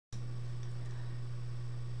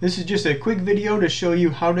This is just a quick video to show you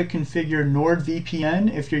how to configure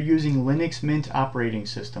NordVPN if you're using Linux Mint operating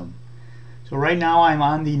system. So right now I'm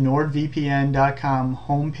on the NordVPN.com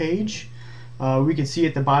homepage. We can see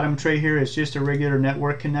at the bottom tray here it's just a regular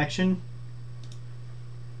network connection.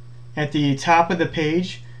 At the top of the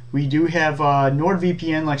page we do have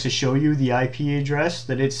NordVPN likes to show you the IP address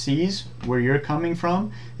that it sees where you're coming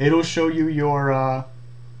from. It'll show you your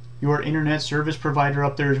internet service provider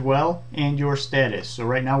up there as well, and your status. So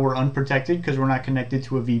right now we're unprotected because we're not connected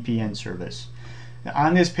to a VPN service. Now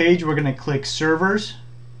on this page we're going to click servers.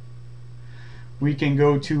 We can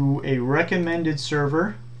go to a recommended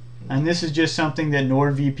server, and this is just something that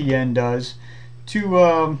NordVPN does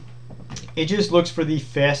to it just looks for the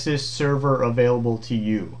fastest server available to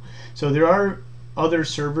you. So there are other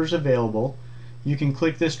servers available. You can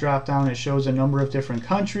click this drop down. It shows a number of different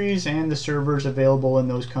countries and the servers available in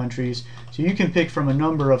those countries. So you can pick from a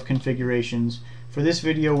number of configurations. For this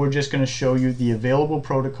video we're just going to show you the available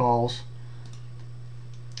protocols.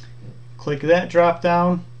 Click that drop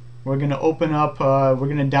down. We're going to open up, we're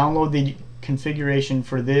going to download the configuration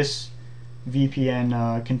for this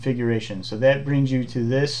VPN configuration. So that brings you to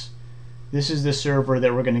this. This is the server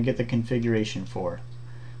that we're going to get the configuration for.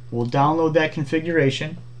 We'll download that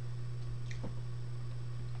configuration.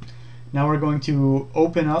 Now we're going to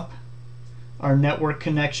open up our network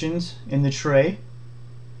connections in the tray.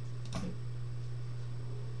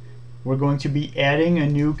 We're going to be adding a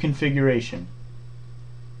new configuration.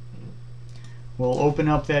 We'll open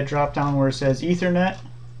up that drop down where it says Ethernet,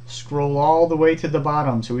 scroll all the way to the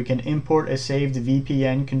bottom so we can import a saved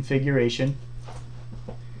VPN configuration.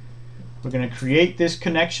 We're going to create this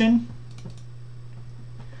connection.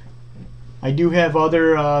 I do have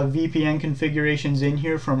other VPN configurations in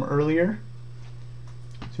here from earlier.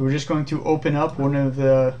 So we're just going to open up we're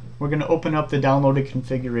going to open up the downloaded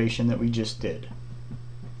configuration that we just did.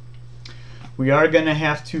 We are going to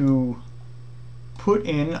have to put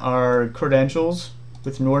in our credentials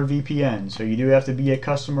with NordVPN. So you do have to be a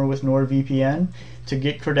customer with NordVPN to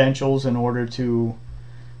get credentials in order to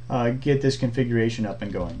get this configuration up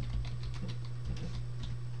and going.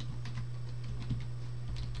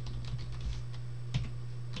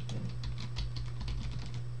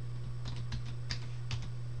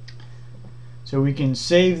 So we can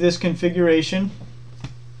save this configuration.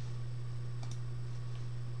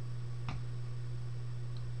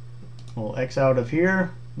 We'll X out of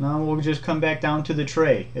here. Now we'll just come back down to the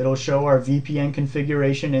tray. It'll show our VPN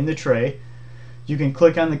configuration in the tray. You can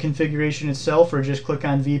click on the configuration itself or just click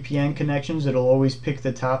on VPN connections. It'll always pick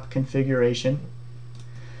the top configuration.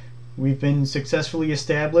 We've been successfully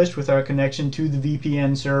established with our connection to the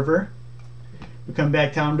VPN server. We come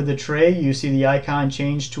back down to the tray. You see the icon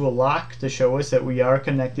change to a lock to show us that we are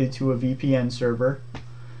connected to a VPN server.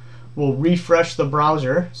 We'll refresh the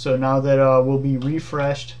browser, so now that we'll be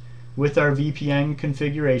refreshed with our VPN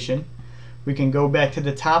configuration, we can go back to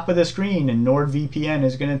the top of the screen, and NordVPN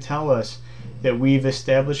is going to tell us that we've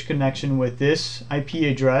established connection with this IP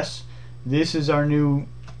address. This is our new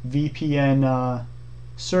VPN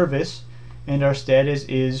service, and our status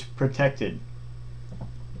is protected.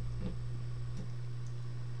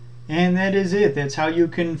 And that is it. That's how you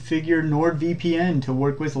configure NordVPN to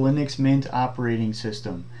work with Linux Mint operating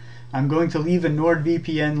system. I'm going to leave a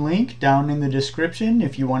NordVPN link down in the description.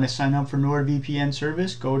 If you want to sign up for NordVPN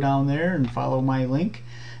service, go down there and follow my link.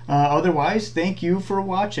 Otherwise, thank you for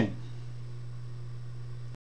watching.